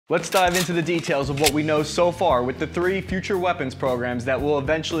Let's dive into the details of what we know so far with the 3 future weapons programs that will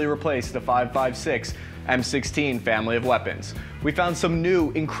eventually replace the 5.56 M16 family of weapons. We found some new,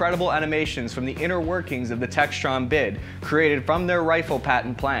 incredible animations from the inner workings of the Textron bid, created from their rifle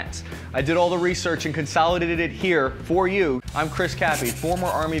patent plants. I did all the research and consolidated it here for you. I'm Chris Cappy, former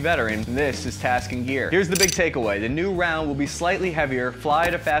Army veteran, and this is Task and Gear. Here's the big takeaway. The new round will be slightly heavier, fly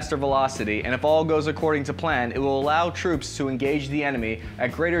at a faster velocity, and if all goes according to plan, it will allow troops to engage the enemy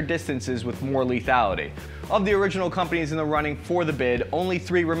at greater distances with more lethality. Of the original companies in the running for the bid, only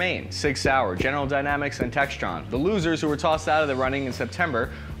 3 remain: Sig Sauer, General Dynamics, and Textron. The losers who were tossed out of the running in September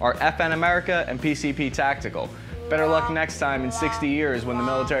are FN America and PCP Tactical. Better luck next time in 60 years when the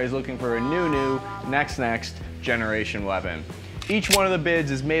military is looking for a new, next generation weapon. Each one of the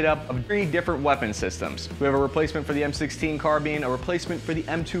bids is made up of 3 different weapon systems. We have a replacement for the M16 carbine, a replacement for the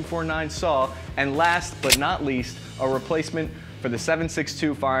M249 SAW, and last but not least, a replacement for the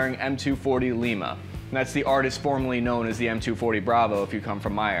 7.62 firing M240 Lima. And that's the artist formerly known as the M240 Bravo if you come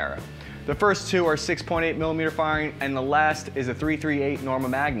from my era. The first 2 are 6.8mm firing, and the last is a 338 Norma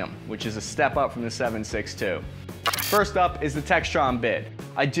Magnum, which is a step up from the 7.62. First up is the Textron bid.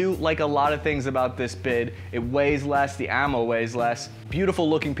 I do like a lot of things about this bid. It weighs less, the ammo weighs less. Beautiful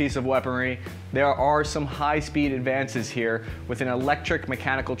looking piece of weaponry. There are some high-speed advances here with an electric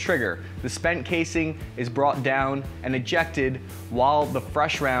mechanical trigger. The spent casing is brought down and ejected while the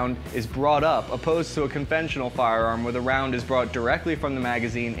fresh round is brought up, opposed to a conventional firearm where the round is brought directly from the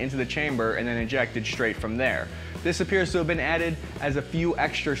magazine into the chamber and then ejected straight from there. This appears to have been added as a few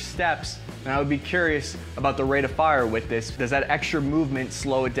extra steps, and I would be curious about the rate of fire with this. Does that extra movement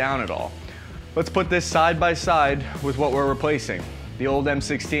slow it down at all? Let's put this side by side with what we're replacing, the old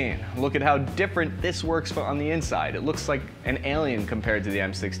M16. Look at how different this works on the inside. It looks like an alien compared to the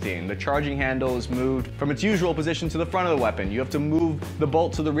M16. The charging handle is moved from its usual position to the front of the weapon. You have to move the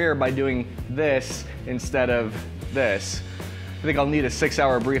bolt to the rear by doing this instead of this. I think I'll need a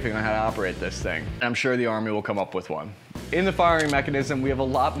 6-hour briefing on how to operate this thing. I'm sure the Army will come up with one. In the firing mechanism, we have a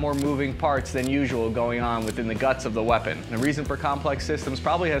lot more moving parts than usual going on within the guts of the weapon. The reason for complex systems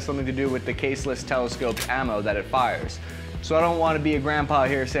probably has something to do with the caseless telescoped ammo that it fires. So I don't want to be a grandpa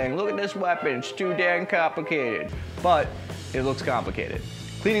here saying, look at this weapon, it's too damn complicated. But it looks complicated.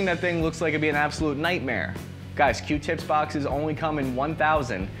 Cleaning that thing looks like it'd be an absolute nightmare. Guys, Q-tips boxes only come in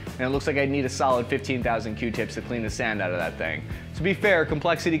 1,000, and it looks like I'd need a solid 15,000 Q-tips to clean the sand out of that thing. To be fair,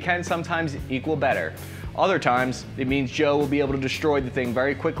 complexity can sometimes equal better. Other times, it means Joe will be able to destroy the thing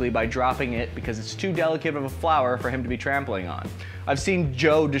very quickly by dropping it because it's too delicate of a flower for him to be trampling on. I've seen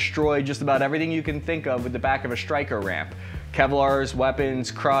Joe destroy just about everything you can think of with the back of a striker ramp. Kevlars,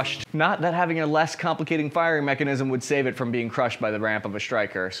 weapons, crushed. Not that having a less complicating firing mechanism would save it from being crushed by the ramp of a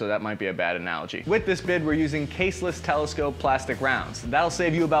striker, so that might be a bad analogy. With this bid, we're using caseless telescope plastic rounds. That'll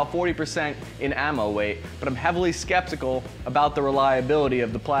save you about 40% in ammo weight, but I'm heavily skeptical about the reliability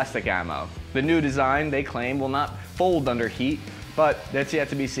of the plastic ammo. The new design, they claim, will not fold under heat, but that's yet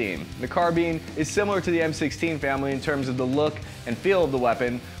to be seen. The carbine is similar to the M16 family in terms of the look and feel of the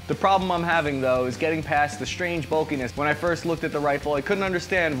weapon. The problem I'm having though is getting past the strange bulkiness. When I first looked at the rifle, I couldn't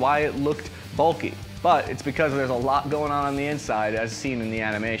understand why it looked bulky. But it's because there's a lot going on the inside as seen in the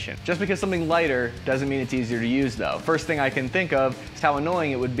animation. Just because something lighter doesn't mean it's easier to use though. First thing I can think of is how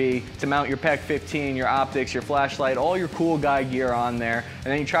annoying it would be to mount your PEC 15, your optics, your flashlight, all your cool guy gear on there, and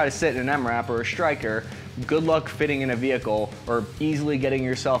then you try to sit in an MRAP or a striker. Good luck fitting in a vehicle or easily getting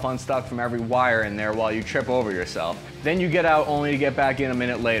yourself unstuck from every wire in there while you trip over yourself. Then you get out only to get back in a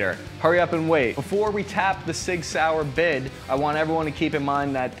minute later. Hurry up and wait. Before we tap the Sig Sauer bid, I want everyone to keep in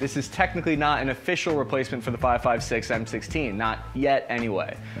mind that this is technically not an official replacement for the 5.56 M16, not yet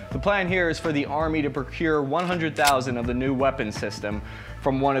anyway. The plan here is for the Army to procure 100,000 of the new weapon system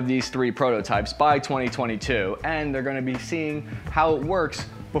from one of these 3 prototypes by 2022, and they're going to be seeing how it works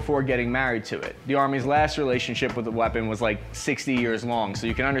before getting married to it. The Army's last relationship with the weapon was like 60 years long, so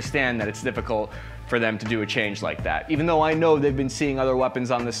you can understand that it's difficult for them to do a change like that. Even though I know they've been seeing other weapons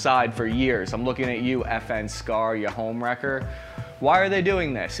on the side for years. I'm looking at you, FN Scar, you home wrecker. Why are they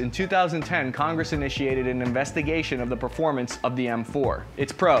doing this? In 2010, Congress initiated an investigation of the performance of the M4,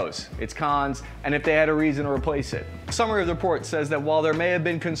 its pros, its cons, and if they had a reason to replace it. A summary of the report says that while there may have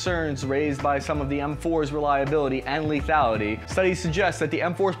been concerns raised by some of the M4's reliability and lethality, studies suggest that the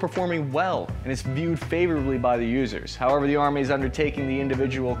M4 is performing well and is viewed favorably by the users. However, the Army is undertaking the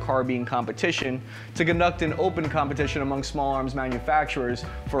individual carbine competition to conduct an open competition among small arms manufacturers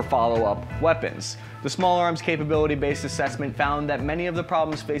for follow-up weapons. The small arms capability-based assessment found that many of the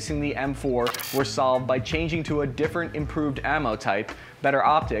problems facing the M4 were solved by changing to a different improved ammo type, better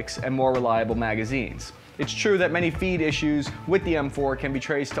optics, and more reliable magazines. It's true that many feed issues with the M4 can be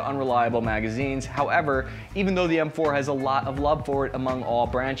traced to unreliable magazines. However, even though the M4 has a lot of love for it among all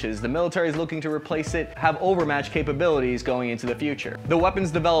branches, the military is looking to replace it, have overmatch capabilities going into the future. The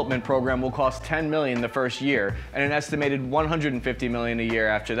weapons development program will cost $10 million the first year and an estimated $150 million a year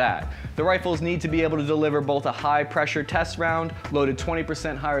after that. The rifles need to be able to deliver both a high pressure test round, loaded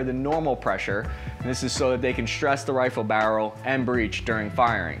 20% higher than normal pressure, and this is so that they can stress the rifle barrel and breech during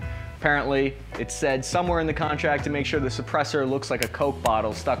firing. Apparently, it's said somewhere in the contract to make sure the suppressor looks like a Coke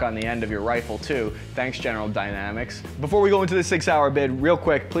bottle stuck on the end of your rifle too. Thanks, General Dynamics. Before we go into the 6-hour bid, real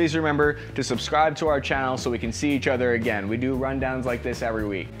quick, please remember to subscribe to our channel so we can see each other again. We do rundowns like this every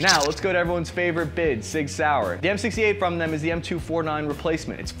week. Now, let's go to everyone's favorite bid, Sig Sauer. The M68 from them is the M249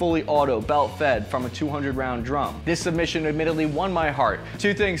 replacement. It's fully auto, belt fed from a 200-round drum. This submission admittedly won my heart.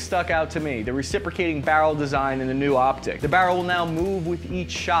 Two things stuck out to me: the reciprocating barrel design and the new optic. The barrel will now move with each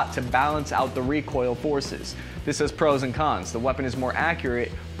shot to balance out the recoil forces. This has pros and cons. The weapon is more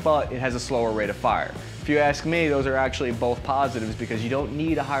accurate, but it has a slower rate of fire. If you ask me, those are actually both positives because you don't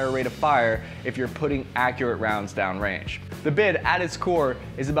need a higher rate of fire if you're putting accurate rounds downrange. The bid at its core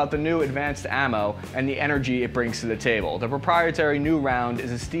is about the new advanced ammo and the energy it brings to the table. The proprietary new round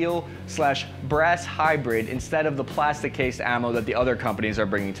is a steel/brass hybrid instead of the plastic cased ammo that the other companies are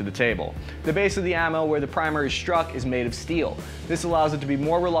bringing to the table. The base of the ammo where the primer is struck is made of steel. This allows it to be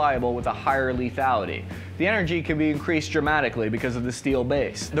more reliable with a higher lethality. The energy can be increased dramatically because of the steel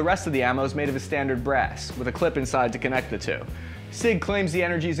base. The rest of the ammo is made of a standard brass, with a clip inside to connect the two. SIG claims the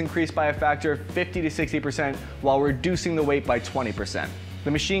energy is increased by a factor of 50 to 60% while reducing the weight by 20%.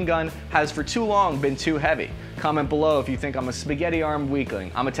 The machine gun has for too long been too heavy. Comment below if you think I'm a spaghetti-armed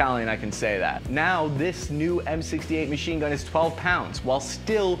weakling. I'm Italian, I can say that. Now, this new M68 machine gun is 12 pounds, while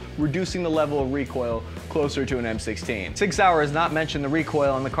still reducing the level of recoil closer to an M16. Sig Sauer has not mentioned the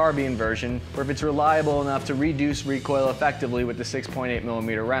recoil on the carbine version, or if it's reliable enough to reduce recoil effectively with the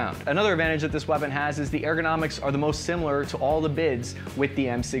 6.8mm round. Another advantage that this weapon has is the ergonomics are the most similar to all the bids with the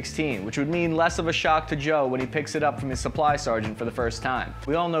M16, which would mean less of a shock to Joe when he picks it up from his supply sergeant for the first time.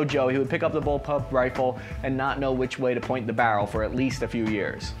 We all know Joe. He would pick up the bullpup rifle and not know which way to point the barrel for at least a few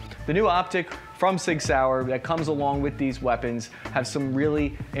years. The new optic from Sig Sauer that comes along with these weapons have some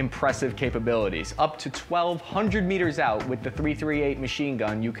really impressive capabilities. Up to 1,200 meters out with the 338 machine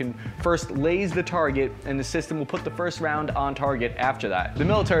gun, you can first laze the target and the system will put the first round on target after that. The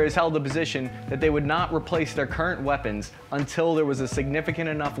military has held the position that they would not replace their current weapons until there was a significant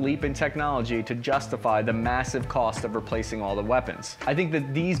enough leap in technology to justify the massive cost of replacing all the weapons. I think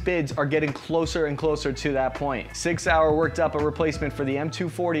that these bids are getting closer and closer to that point. Sig Sauer worked up a replacement for the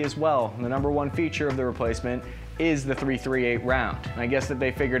M240 as well, and the #1 feature of the replacement is the 338 round. And I guess that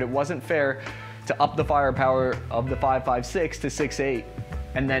they figured it wasn't fair to up the firepower of the 5.56 to 6.8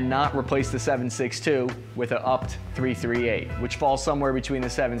 and then not replace the 7.62 with an upped 338, which falls somewhere between the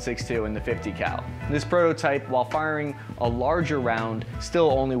 7.62 and the 50 cal. This prototype, while firing a larger round,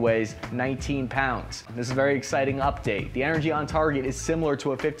 still only weighs 19 pounds. This is a very exciting update. The energy on target is similar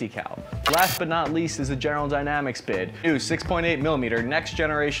to a 50 cal. Last but not least is the General Dynamics bid. New 6.8mm next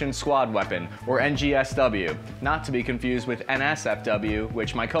generation squad weapon, or NGSW, not to be confused with NSFW,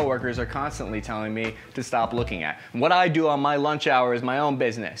 which my coworkers are constantly telling me to stop looking at. What I do on my lunch hour is my own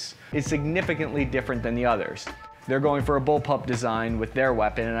business. It's significantly different than the others. They're going for a bullpup design with their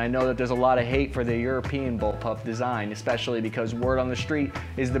weapon, and I know that there's a lot of hate for the European bullpup design, especially because word on the street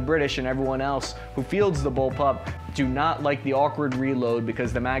is the British and everyone else who fields the bullpup do not like the awkward reload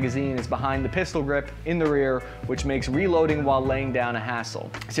because the magazine is behind the pistol grip in the rear, which makes reloading while laying down a hassle.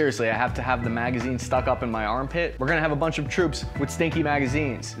 Seriously, I have to have the magazine stuck up in my armpit? We're gonna have a bunch of troops with stinky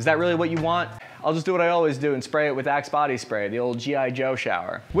magazines. Is that really what you want? I'll just do what I always do and spray it with Axe body spray, the old G.I. Joe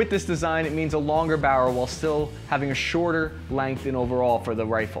shower. With this design, it means a longer barrel while still having a shorter length in overall for the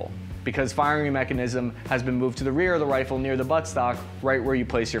rifle, because firing mechanism has been moved to the rear of the rifle near the buttstock, right where you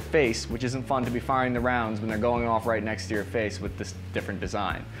place your face, which isn't fun to be firing the rounds when they're going off right next to your face with this different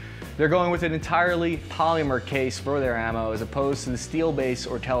design. They're going with an entirely polymer case for their ammo as opposed to the steel base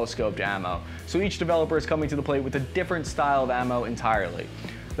or telescoped ammo. So each developer is coming to the plate with a different style of ammo entirely.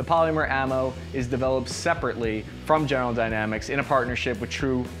 The polymer ammo is developed separately from General Dynamics in a partnership with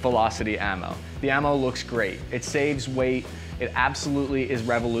True Velocity Ammo. The ammo looks great. It saves weight. It absolutely is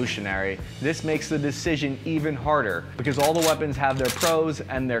revolutionary. This makes the decision even harder because all the weapons have their pros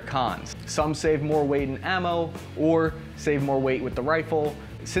and their cons. Some save more weight in ammo or save more weight with the rifle.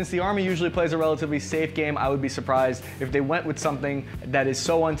 Since the Army usually plays a relatively safe game, I would be surprised if they went with something that is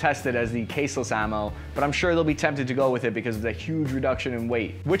so untested as the caseless ammo, but I'm sure they'll be tempted to go with it because of the huge reduction in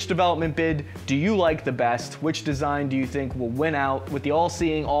weight. Which development bid do you like the best? Which design do you think will win out with the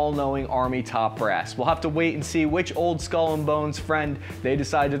all-seeing, all-knowing Army top brass? We'll have to wait and see which old skull and bones friend they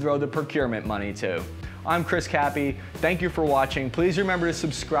decide to throw the procurement money to. I'm Chris Cappy. Thank you for watching. Please remember to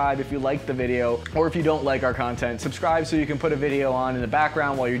subscribe if you liked the video, or if you don't like our content, subscribe so you can put a video on in the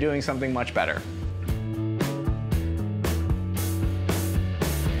background while you're doing something much better.